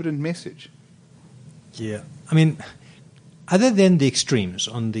confident message. Yeah, I mean, other than the extremes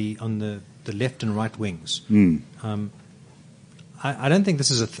on the left and right wings, I don't think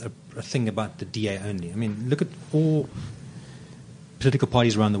this is a thing about the DA only. I mean, look at all political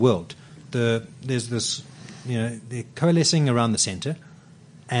parties around the world. There's this, they're coalescing around the center,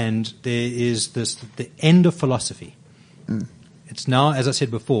 and there is the end of philosophy. It's now, as I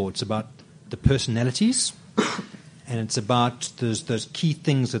said before, it's about the personalities, and it's about those key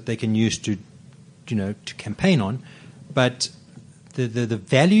things that they can use to campaign on. But the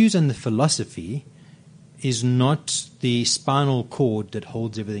values and the philosophy is not the spinal cord that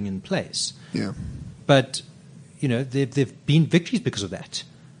holds everything in place. Yeah. But there've been victories because of that,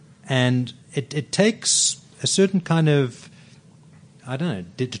 and it takes a certain kind of, I don't know,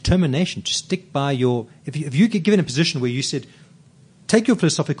 determination to stick by your. If you get given a position where you said, take your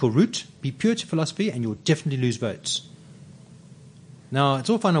philosophical route, be pure to philosophy, and you'll definitely lose votes. Now, it's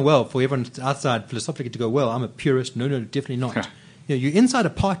all fine and well for everyone outside philosophically to go, well, I'm a purist. No, definitely not. You're inside a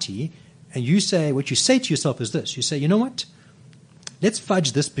party, and what you say to yourself is this. You say, you know what? Let's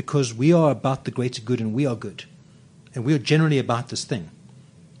fudge this because we are about the greater good and we are good. And we are generally about this thing.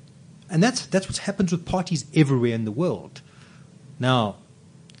 And that's what happens with parties everywhere in the world. Now,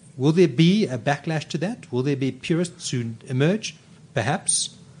 will there be a backlash to that? Will there be purists who emerge?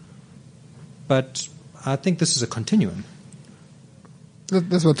 Perhaps. But I think this is a continuum.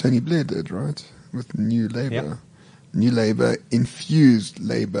 That's what Tony Blair did, right? With New Labour. Yep. New Labour infused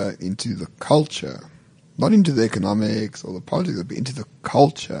Labour into the culture, not into the economics or the politics, but into the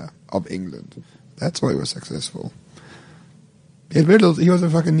culture of England. That's why he was successful. He was a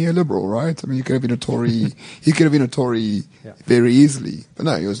fucking neoliberal, right? I mean, he could have been a Tory. He could have been a Tory very easily, but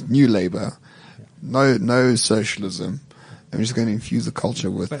no, he was New Labour. No socialism. I'm just going to infuse the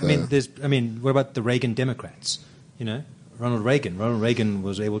culture with. But what about the Reagan Democrats? Ronald Reagan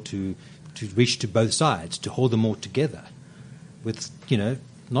was able to reach to both sides, to hold them all together, with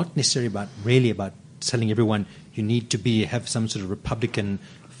not necessarily about telling everyone you need to have some sort of Republican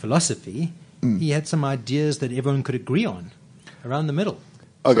philosophy. He had some ideas that everyone could agree on, around the middle.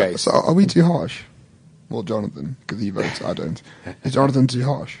 Okay, so are we too harsh? Well, Jonathan, because he votes, I don't. Is Jonathan too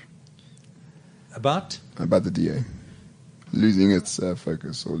harsh about the DA losing its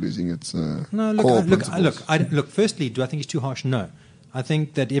focus or losing its no? core Look. Firstly, do I think he's too harsh? No. I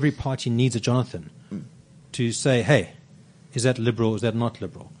think that every party needs a Jonathan to say, hey, is that liberal? Is that not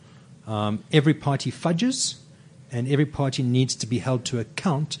liberal? Every party fudges, and every party needs to be held to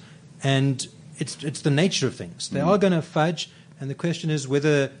account. And it's the nature of things. They are going to fudge, and the question is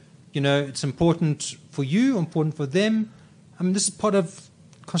whether it's important for you, important for them. I mean, this is part of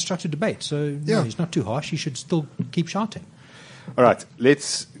constructive debate. So no, he's not too harsh. He should still keep shouting. All right,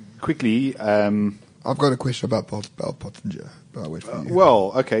 let's quickly. I've got a question about Bell Pottinger. But I'll wait for you.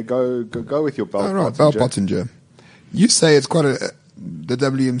 Well, okay, go with your Bell Pottinger. Bell Pottinger. You say it's quite the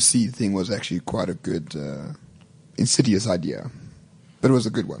WMC thing was actually quite a good, insidious idea, but it was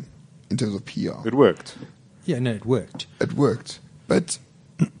a good one in terms of PR. It worked. Yeah, no, it worked. It worked, but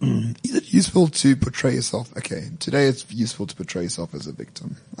is it useful to portray yourself? Okay, today it's useful to portray yourself as a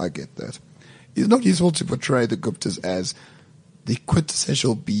victim. I get that. It's not useful to portray the Guptas as the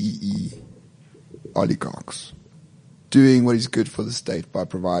quintessential BEE oligarchs, doing what is good for the state by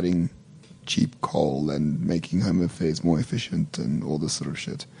providing cheap coal and making home affairs more efficient and all this sort of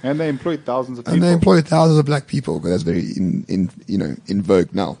shit. And they employed thousands of people. And they employed thousands of black people, because that's very in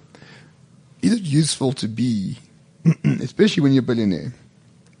vogue now. Is it useful to be, especially when you're a billionaire,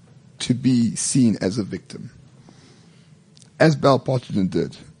 to be seen as a victim, as Bell Pottinger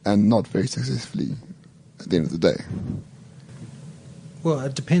did, and not very successfully at the end of the day? Well,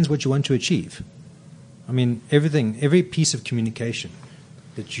 it depends what you want to achieve. I mean, every piece of communication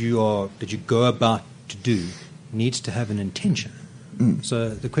that you go about to do needs to have an intention. So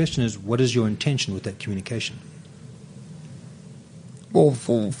the question is, what is your intention with that communication? Well,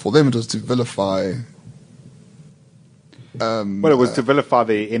 for them it was to vilify. It was to vilify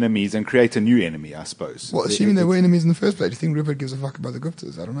their enemies and create a new enemy, I suppose. Well, assuming they were enemies in the first place, do you think Rupert gives a fuck about the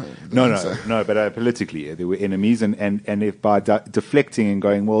Guptas? I don't know. No, but politically they were enemies, and if by deflecting and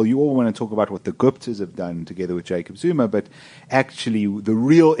going, well, you all want to talk about what the Guptas have done together with Jacob Zuma, but actually the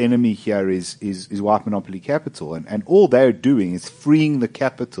real enemy here is white monopoly capital, and all they're doing is freeing the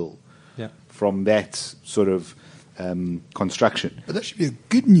capital from that sort of construction. But that should be a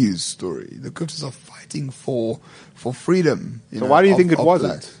good news story. The Guptas are fighting for freedom. So why do you think it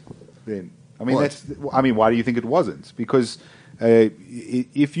wasn't? Then why do you think it wasn't? Because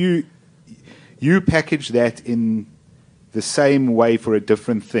if you package that in the same way for a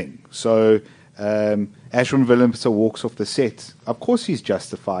different thing. So Ashwin Willemse walks off the set. Of course, he's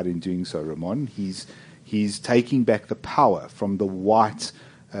justified in doing so, Ramon. He's taking back the power from the white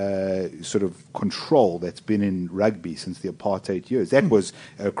sort of control that's been in rugby since the apartheid years. That was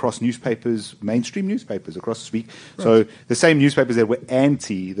across newspapers, mainstream newspapers across the week. Right. So the same newspapers that were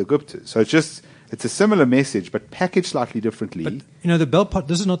anti the Guptas. So it's a similar message, but packaged slightly differently. But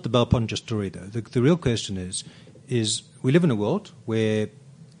this is not the Bell Pottinger story, though. The real question is we live in a world where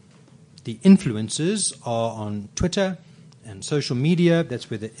the influencers are on Twitter and social media. That's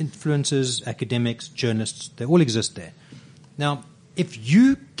where the influencers, academics, journalists, they all exist there. Now, if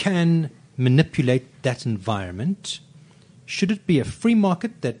you can manipulate that environment, should it be a free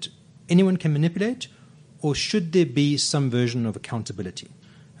market that anyone can manipulate, or should there be some version of accountability?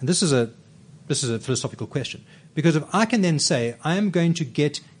 And this is a philosophical question. Because if I can then say, I am going to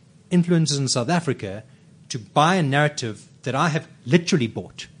get influencers in South Africa to buy a narrative that I have literally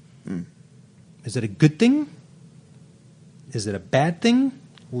bought, is that a good thing? Is it a bad thing,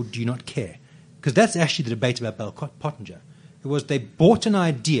 or do you not care? Because that's actually the debate about Bell Pottinger. It was they bought an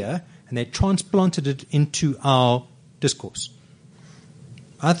idea and they transplanted it into our discourse.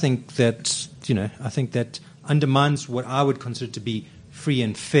 I think that undermines what I would consider to be free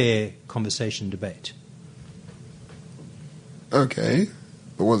and fair conversation debate. Okay,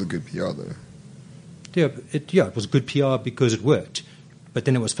 but was it good PR though? Yeah, it was good PR because it worked, but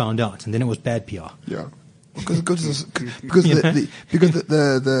then it was found out, and then it was bad PR. Yeah, because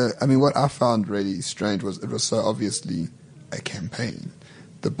I mean, what I found really strange was it was so obviously a campaign.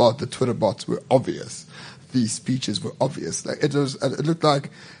 The Twitter bots were obvious. The speeches were obvious. Like it looked like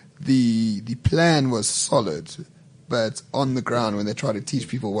the plan was solid, but on the ground when they tried to teach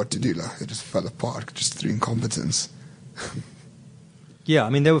people what to do, like it just fell apart just through incompetence. Yeah, I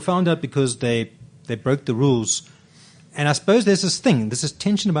mean they were found out because they broke the rules, and I suppose there's this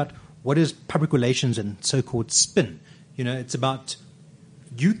tension about what is public relations and so-called spin. It's about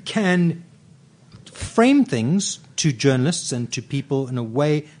you can frame things to journalists and to people in a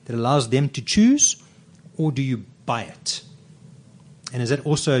way that allows them to choose, or do you buy it? And is that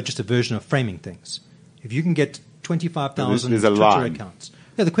also just a version of framing things? If you can get 25,000 Twitter accounts.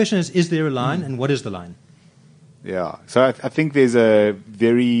 Yeah, the question is there a line, and what is the line? Yeah, so I think there's a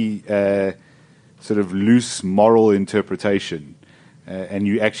very sort of loose moral interpretation, and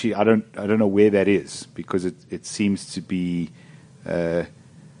you actually I don't know where that is, because it seems to be, the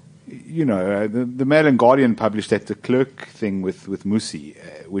Mail and Guardian published that de Klerk thing with Musi,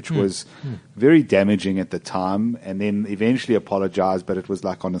 which was very damaging at the time, and then eventually apologized, but it was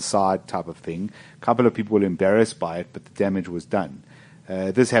like on a side type of thing. A couple of people were embarrassed by it, but the damage was done.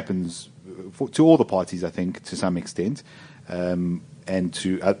 This happens to all the parties, I think, to some extent, and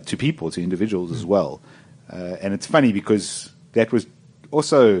to people, to individuals as well. And it's funny because that was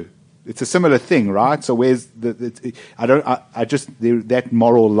also it's a similar thing, right? So where's that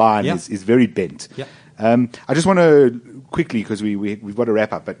moral line is very bent. Yeah. I just want to quickly, because we've got to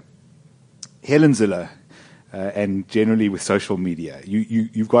wrap up, but Helen Ziller. And generally with social media,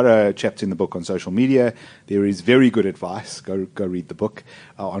 you've got a chapter in the book on social media. There is very good advice. Go read the book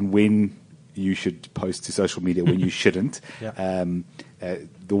on when you should post to social media, when you shouldn't. Yeah.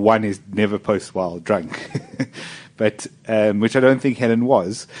 The one is never post while drunk, but which I don't think Helen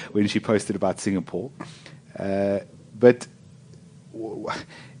was when she posted about Singapore. But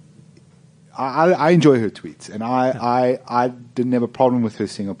I enjoy her tweets, and I didn't have a problem with her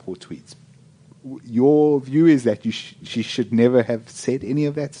Singapore tweets. Your view is that she should never have said any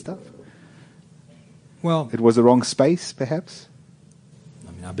of that stuff? Well, it was the wrong space, perhaps?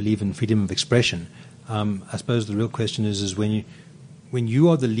 I mean, I believe in freedom of expression. I suppose the real question is when you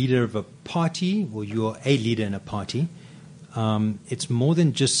are the leader of a party, or you are a leader in a party, it's more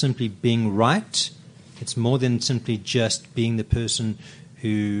than just simply being right. It's more than simply just being the person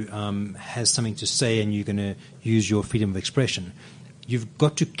who has something to say and you're going to use your freedom of expression. You've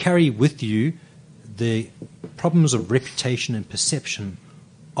got to carry with you the problems of reputation and perception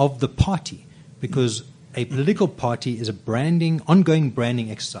of the party, because a political party is ongoing branding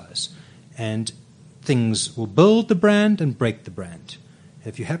exercise, and things will build the brand and break the brand.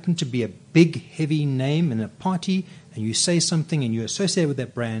 If you happen to be a big, heavy name in a party and you say something and you associate with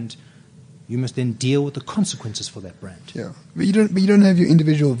that brand, you must then deal with the consequences for that brand. Yeah, but you don't have your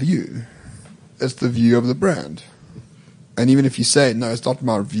individual view. It's the view of the brand. And even if you say, no, it's not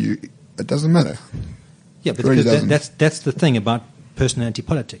my view, it doesn't matter. Yeah, but really that's the thing about personality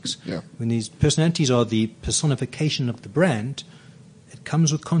politics. Yeah. When these personalities are the personification of the brand, it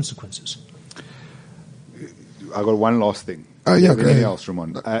comes with consequences. I got one last thing. Oh, yeah, anything else,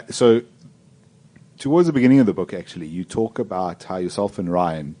 Ramon? So, towards the beginning of the book, actually, you talk about how yourself and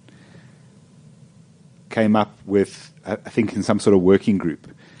Ryan came up with, I think, in some sort of working group,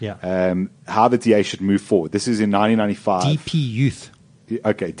 how the DA should move forward. This is in 1995. DP Youth.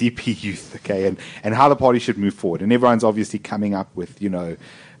 Okay, DP Youth. Okay, and how the party should move forward. And everyone's obviously coming up with,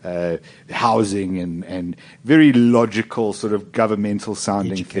 housing and very logical sort of governmental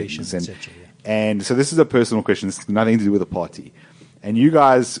sounding education, things. etc. And so this is a personal question. This has nothing to do with the party. And you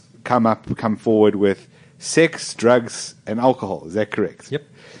guys come forward with sex, drugs, and alcohol. Is that correct? Yep.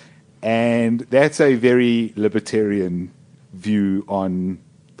 And that's a very libertarian view on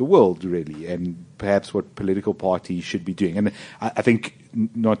the world, really, and perhaps what political parties should be doing. And I think,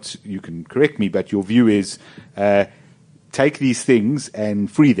 you can correct me, but your view is take these things and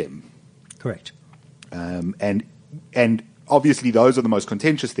free them. Correct. And obviously those are the most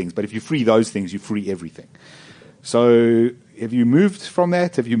contentious things, but if you free those things, you free everything. So have you moved from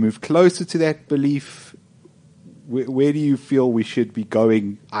that? Have you moved closer to that belief? Where do you feel we should be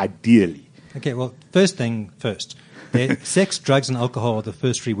going ideally? Okay, well, first thing first. Sex, drugs, and alcohol are the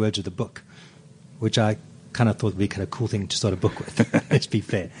first 3 words of the book, which I kind of thought would be kind of cool thing to start a book with. Let's be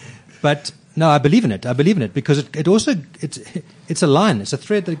fair. But no, I believe in it. I believe in it because it also it's a line, it's a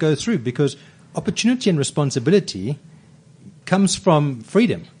thread that goes through, because opportunity and responsibility comes from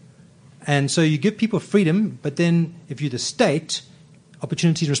freedom. And so you give people freedom, but then if you're the state,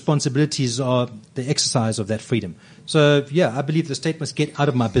 opportunities and responsibilities are the exercise of that freedom. So, yeah, I believe the state must get out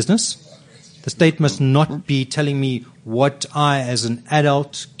of my business. The state must not be telling me what I, as an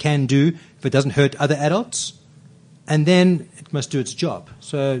adult, can do if it doesn't hurt other adults. And then it must do its job.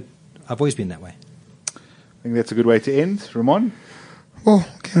 So I've always been that way. I think that's a good way to end. Ramon? Well,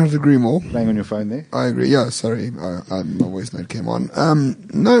 cannot agree more. Playing on your phone there. I agree. Yeah, sorry. My voice note came on.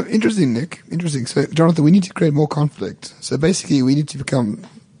 No, interesting, Nick. Interesting. So, Jonathan, we need to create more conflict. So basically, we need to become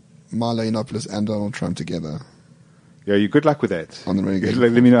Milo Yiannopoulos and Donald Trump together. Yeah, you good luck with that. On the Renegade.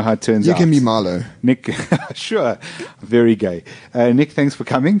 Let me know how it turns out. You can be Milo. Nick, sure. Very gay. Nick, thanks for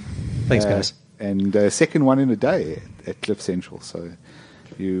coming. Thanks, guys. And second one in a day at Cliff Central. So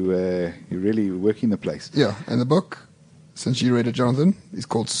you're really working the place. Yeah, and the book, since you read it, Jonathan, is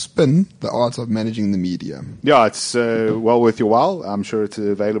called Spin, The Art of Managing the Media. Yeah, it's well worth your while. I'm sure it's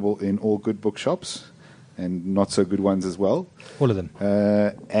available in all good bookshops and not so good ones as well. All of them.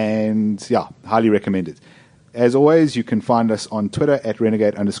 And yeah, highly recommend it. As always, you can find us on Twitter at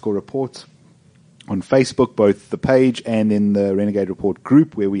Renegade_Report, on Facebook, both the page and in the Renegade Report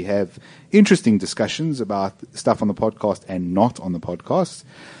group, where we have interesting discussions about stuff on the podcast and not on the podcast.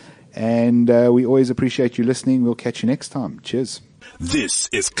 And we always appreciate you listening. We'll catch you next time. Cheers. This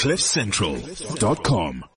is CliffCentral.com.